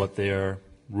Office what their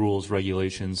rules,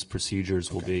 regulations,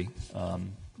 procedures will be.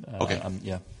 Okay.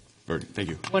 Yeah. Thank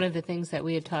you. One of the things that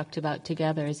we had talked about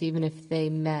together is even if they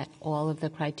met all of the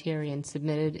criteria and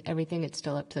submitted everything, it's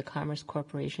still up to the Commerce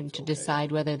Corporation to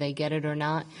decide whether they get it or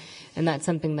not. And that's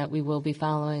something that we will be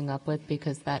following up with,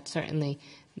 because that certainly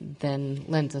then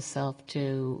lends itself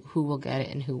to who will get it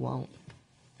and who won't.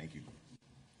 Thank you.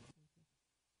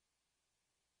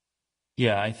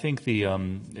 Yeah, I think the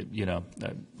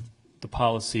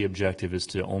policy objective is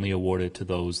to only award it to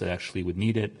those that actually would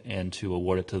need it, and to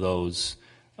award it to those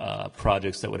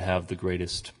projects that would have the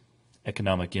greatest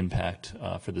economic impact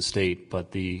for the state.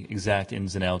 But the exact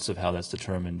ins and outs of how that's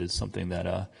determined is something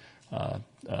that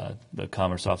the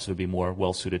Commerce Officer would be more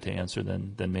well-suited to answer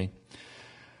than me.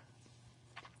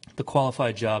 The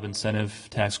Qualified Job Incentive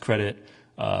Tax Credit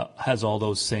has all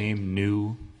those same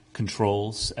new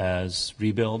controls as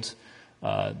rebuild.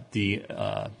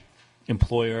 The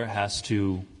employer has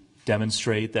to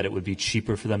demonstrate that it would be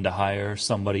cheaper for them to hire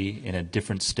somebody in a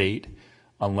different state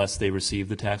unless they receive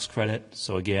the tax credit.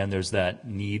 So again, there's that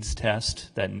needs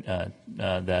test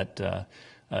that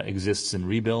exists in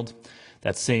rebuild.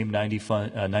 That same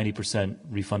 90%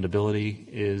 refundability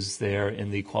is there in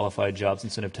the Qualified Jobs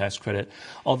Incentive Tax Credit.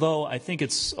 Although I think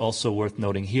it's also worth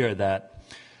noting here that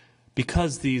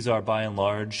because these are by and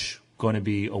large going to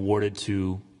be awarded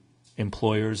to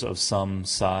employers of some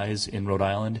size in Rhode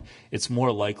Island, it's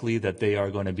more likely that they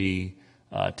are going to be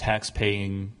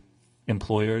tax-paying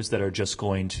employers that are just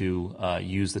going to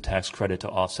use the tax credit to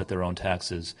offset their own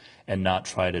taxes and not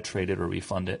try to trade it or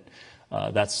refund it.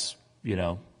 That's,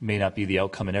 may not be the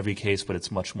outcome in every case, but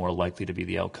it's much more likely to be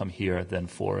the outcome here than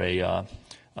for a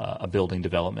building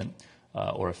development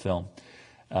or a film.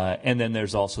 And then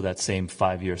there's also that same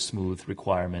 5-year smooth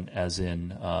requirement as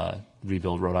in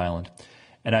Rebuild Rhode Island.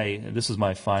 And this is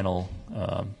my final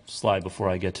slide before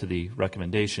I get to the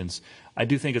recommendations. I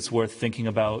do think it's worth thinking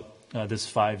about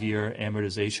this 5-year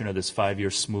amortization or this 5-year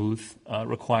smooth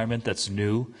requirement that's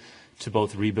new to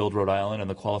both Rebuild Rhode Island and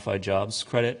the Qualified Jobs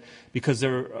Credit, because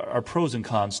there are pros and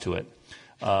cons to it.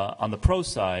 On the pro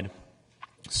side,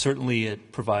 certainly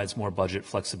it provides more budget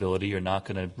flexibility. You're not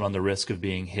going to run the risk of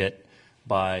being hit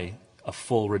by a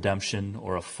full redemption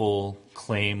or a full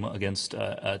claim against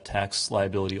a tax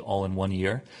liability all in 1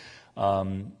 year.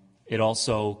 It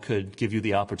also could give you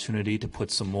the opportunity to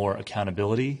put some more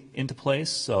accountability into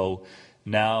place. So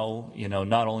now,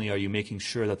 not only are you making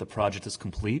sure that the project is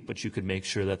complete, but you could make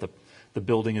sure that the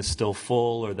building is still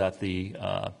full or that the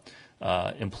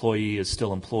employee is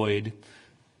still employed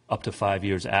up to 5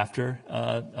 years after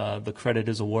the credit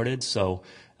is awarded. So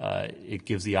it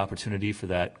gives the opportunity for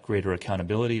that greater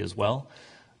accountability as well.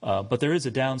 But there is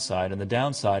a downside, and the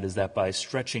downside is that by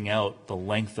stretching out the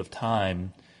length of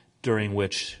time during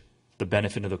which the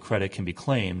benefit of the credit can be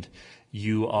claimed,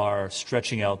 you are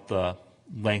stretching out the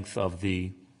length of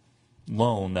the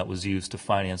loan that was used to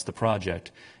finance the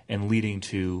project and leading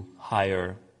to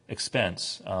higher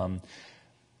expense.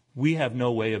 We have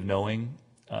no way of knowing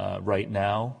right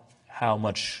now how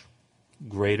much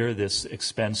greater this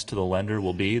expense to the lender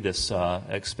will be, this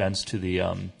expense to the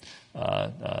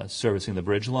servicing the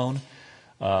bridge loan.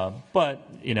 But,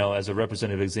 as a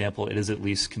representative example, it is at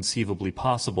least conceivably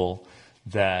possible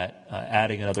that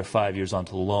adding another 5 years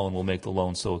onto the loan will make the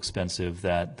loan so expensive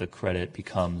that the credit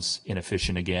becomes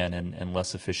inefficient again and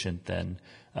less efficient than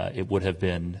it would have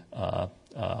been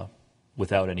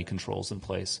without any controls in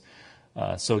place.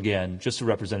 So again, just a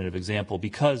representative example,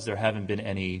 because there haven't been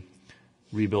any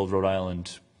Rebuild Rhode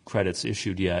Island credits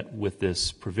issued yet with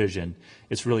this provision,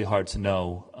 it's really hard to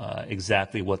know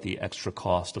exactly what the extra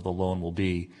cost of the loan will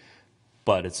be,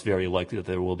 but it's very likely that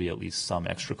there will be at least some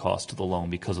extra cost to the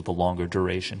loan because of the longer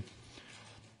duration.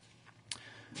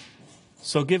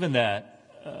 So given that,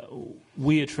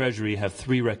 we at Treasury have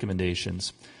 3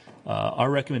 recommendations. Our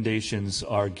recommendations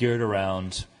are geared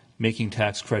around making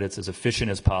tax credits as efficient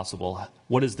as possible.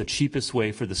 What is the cheapest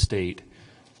way for the state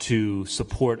to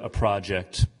support a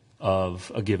project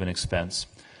of a given expense?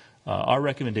 Our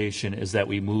recommendation is that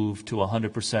we move to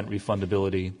 100%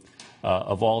 refundability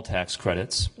of all tax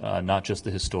credits, not just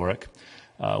the historic.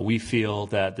 We feel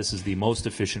that this is the most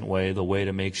efficient way, the way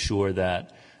to make sure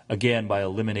that, again, by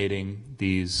eliminating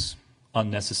these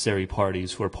unnecessary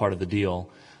parties who are part of the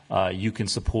deal, you can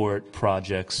support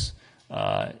projects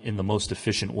in the most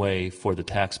efficient way for the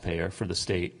taxpayer, for the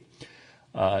state.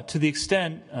 To the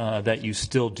extent that you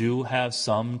still do have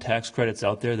some tax credits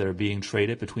out there that are being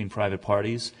traded between private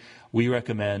parties, we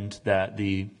recommend that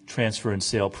the transfer and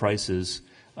sale prices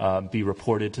be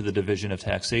reported to the Division of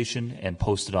Taxation and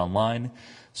posted online,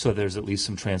 so there's at least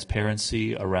some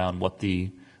transparency around what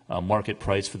the market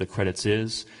price for the credits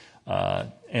is.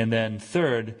 And then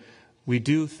third, we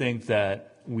do think that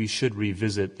we should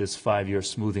revisit this 5-year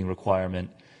smoothing requirement,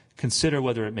 consider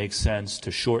whether it makes sense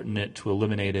to shorten it, to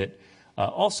eliminate it.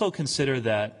 Also consider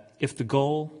that if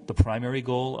the primary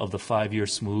goal of the 5-year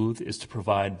smooth is to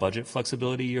provide budget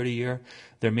flexibility year to year,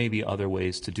 there may be other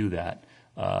ways to do that.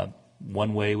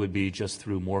 One way would be just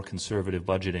through more conservative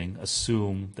budgeting.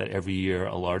 Assume that every year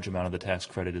a large amount of the tax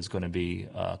credit is going to be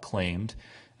claimed.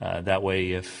 That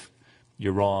way, if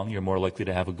you're wrong, you're more likely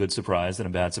to have a good surprise than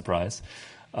a bad surprise.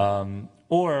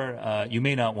 Or you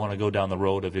may not want to go down the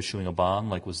road of issuing a bond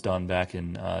like was done back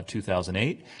in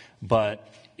 2008, but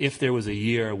if there was a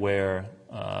year where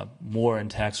more in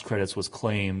tax credits was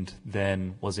claimed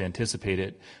than was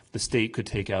anticipated, the state could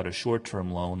take out a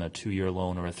short-term loan, a 2-year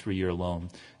loan or a 3-year loan,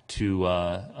 to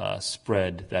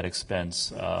spread that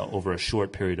expense over a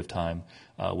short period of time,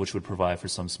 which would provide for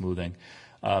some smoothing.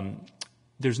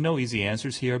 There's no easy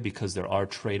answers here because there are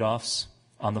trade-offs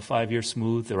on the 5-year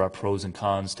smooth. There are pros and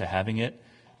cons to having it,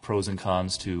 pros and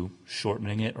cons to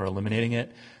shortening it or eliminating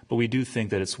it, but we do think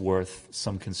that it's worth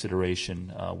some consideration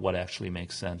what actually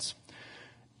makes sense.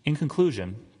 In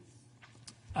conclusion,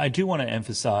 I do want to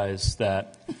emphasize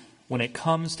that when it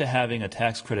comes to having a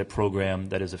tax credit program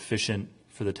that is efficient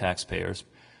for the taxpayers,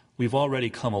 we've already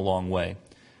come a long way.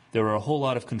 There are a whole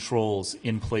lot of controls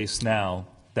in place now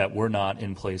that were not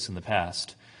in place in the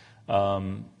past.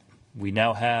 We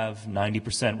now have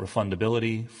 90%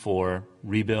 refundability for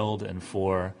rebuild and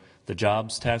for the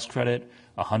jobs tax credit,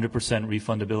 100%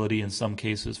 refundability in some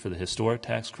cases for the historic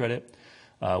tax credit.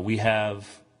 We have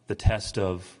the test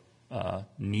of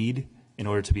need in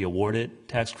order to be awarded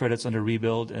tax credits under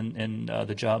rebuild and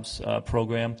the jobs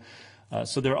program.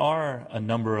 So there are a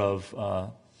number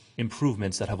of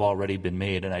improvements that have already been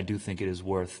made, and I do think it is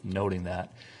worth noting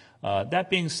that. That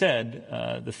being said,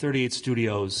 the 38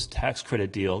 Studios tax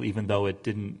credit deal, even though it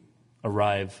didn't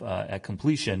arrive at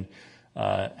completion,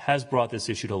 has brought this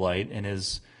issue to light and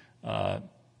has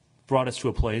brought us to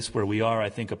a place where we are, I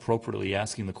think, appropriately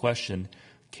asking the question,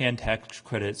 can tax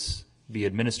credits be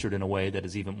administered in a way that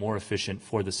is even more efficient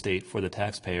for the state, for the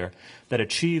taxpayer, that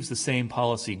achieves the same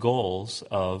policy goals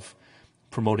of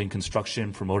promoting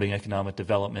construction, promoting economic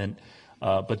development,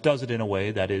 but does it in a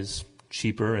way that is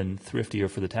cheaper and thriftier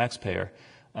for the taxpayer?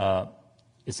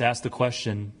 It's asked the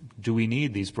question, do we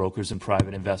need these brokers and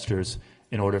private investors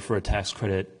in order for a tax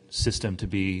credit system to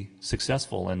be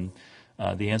successful? And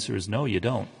the answer is no, you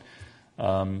don't.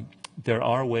 There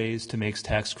are ways to make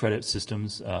tax credit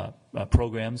systems,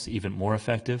 programs even more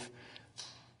effective.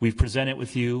 We've presented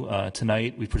with you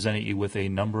tonight, we presented you with a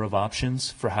number of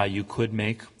options for how you could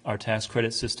make our tax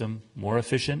credit system more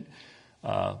efficient.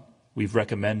 We've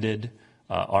recommended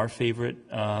our favorite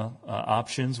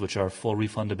options, which are full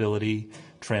refundability,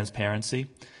 transparency,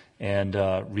 and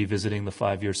revisiting the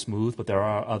 5-year smooth. But there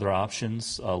are other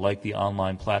options like the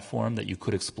online platform that you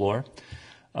could explore.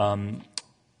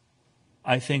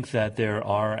 I think that there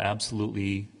are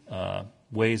absolutely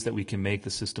ways that we can make the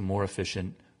system more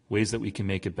efficient, ways that we can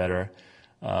make it better.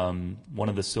 One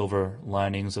of the silver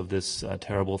linings of this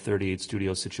terrible 38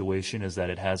 Studio situation is that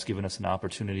it has given us an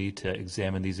opportunity to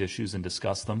examine these issues and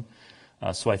discuss them.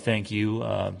 So I thank you,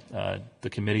 the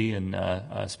committee, and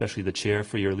especially the chair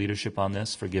for your leadership on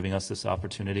this, for giving us this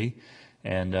opportunity,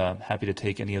 and happy to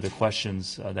take any other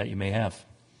questions that you may have.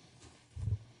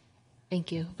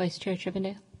 Thank you. Vice Chair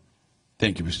Chippendale.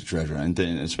 Thank you, Mr. Treasurer, and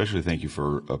especially thank you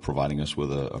for providing us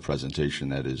with a presentation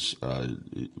that is,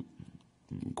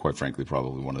 quite frankly,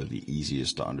 probably one of the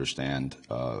easiest to understand,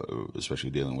 especially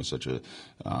dealing with such a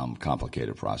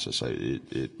complicated process.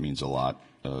 It means a lot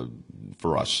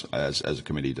for us as a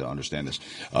committee to understand this.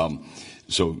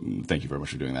 So thank you very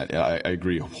much for doing that. I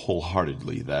agree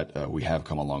wholeheartedly that we have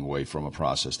come a long way from a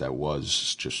process that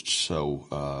was just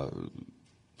so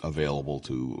available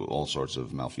to all sorts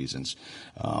of malfeasance.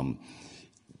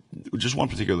 Just one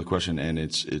particular question, and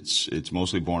it's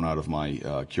mostly born out of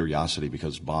my curiosity,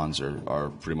 because bonds are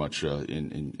pretty much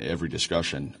in every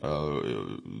discussion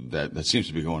that seems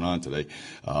to be going on today.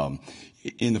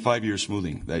 In the 5-year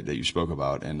smoothing that you spoke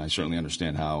about, and I certainly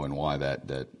understand how and why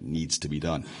that needs to be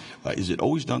done, is it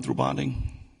always done through bonding?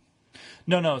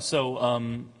 No. So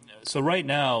right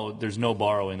now, there's no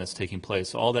borrowing that's taking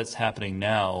place. All that's happening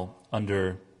now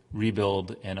under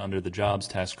rebuild and under the jobs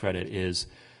tax credit is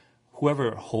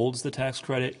whoever holds the tax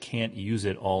credit can't use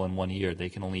it all in 1 year. They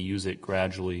can only use it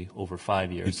gradually over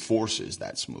 5 years. It forces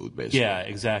that smooth, basically. Yeah,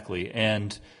 exactly.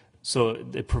 And so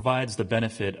it provides the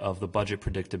benefit of the budget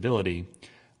predictability.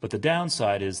 But the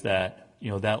downside is that,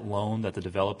 that loan that the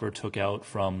developer took out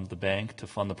from the bank to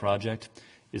fund the project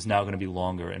is now going to be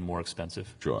longer and more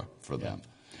expensive. Sure, for them.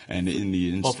 And in the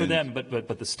instance... Well, for them,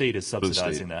 but the state is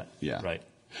subsidizing that. Yeah. Right.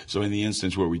 So in the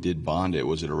instance where we did bond it,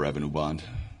 was it a revenue bond?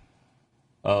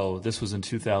 Oh, this was in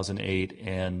 2008,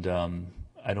 and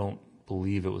I don't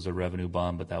believe it was a revenue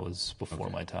bond, but that was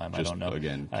before my time. I don't know.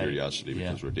 Again, curiosity,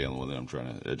 because we're dealing with it. I'm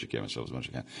trying to educate myself as much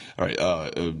as I can. All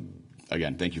right.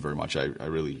 Again, thank you very much. I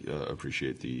really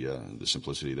appreciate the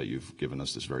simplicity that you've given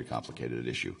us this very complicated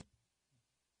issue.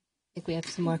 I think we have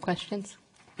some more questions.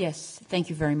 Yes, thank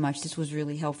you very much. This was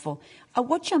really helpful.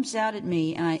 What jumps out at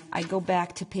me, and I go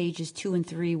back to pages 2 and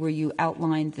 3 where you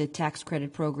outlined the tax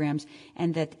credit programs,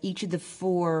 and that each of the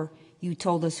 4, you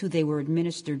told us who they were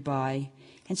administered by.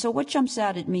 And so what jumps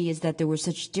out at me is that there were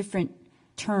such different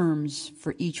terms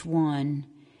for each one.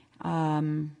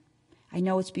 I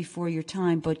know it's before your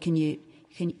time, but can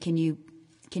you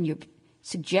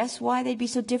suggest why they'd be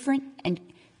so different? And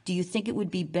do you think it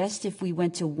would be best if we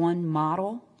went to one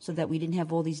model so that we didn't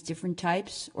have all these different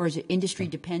types, or is it industry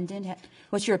dependent?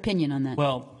 What's your opinion on that?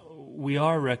 Well, we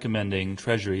are recommending,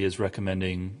 Treasury is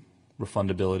recommending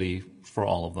refundability for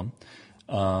all of them.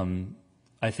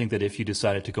 I think that if you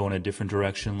decided to go in a different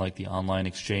direction, like the online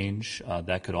exchange,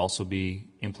 that could also be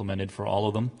implemented for all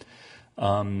of them.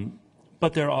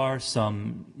 But there are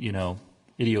some,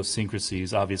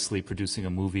 idiosyncrasies. Obviously, producing a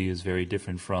movie is very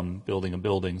different from building a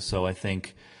building. So I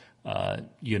think,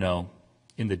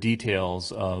 in the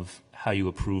details of how you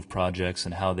approve projects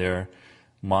and how they're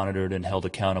monitored and held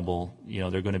accountable, there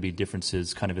are going to be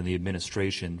differences kind of in the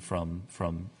administration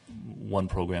from one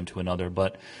program to another.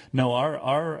 But no,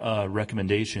 our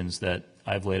recommendations that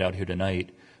I've laid out here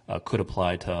tonight could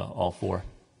apply to all 4.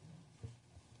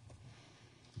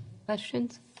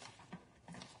 Questions?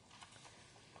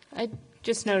 I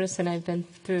just noticed, and I've been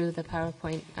through the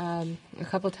PowerPoint a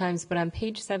couple times, but on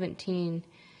page 17,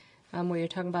 where you're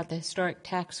talking about the historic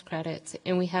tax credits,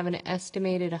 and we have an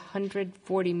estimated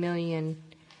 $140 million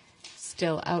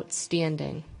still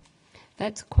outstanding.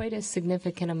 That's quite a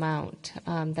significant amount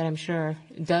that I'm sure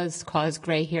does cause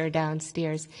gray hair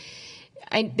downstairs.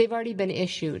 They've already been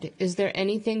issued. Is there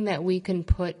anything that we can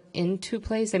put into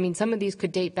place? I mean, some of these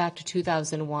could date back to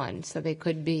 2001, so they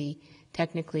could be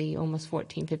technically almost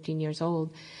 14, 15 years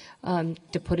old,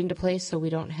 to put into place so we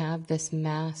don't have this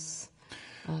mass.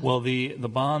 Well, the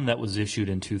bond that was issued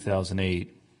in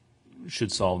 2008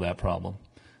 should solve that problem.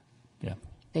 Yeah.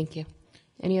 Thank you.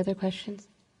 Any other questions?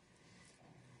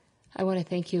 I want to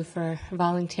thank you for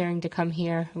volunteering to come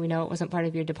here. We know it wasn't part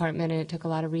of your department, and it took a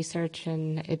lot of research,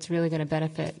 and it's really going to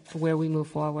benefit where we move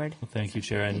forward. Well, thank you,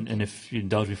 Chair. And if you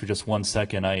indulge me for just 1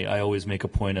 second, I always make a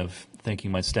point of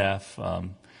thanking my staff.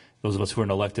 Those of us who are in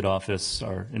elected office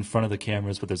are in front of the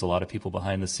cameras, but there's a lot of people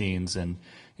behind the scenes, and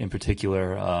in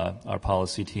particular, our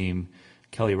policy team,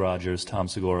 Kelly Rogers, Tom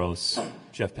Seguros,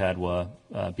 Jeff Padua,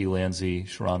 B. Lanzi,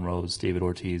 Sharon Rose, David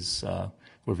Ortiz,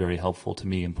 were very helpful to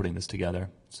me in putting this together.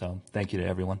 So thank you to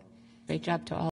everyone. Great job to all.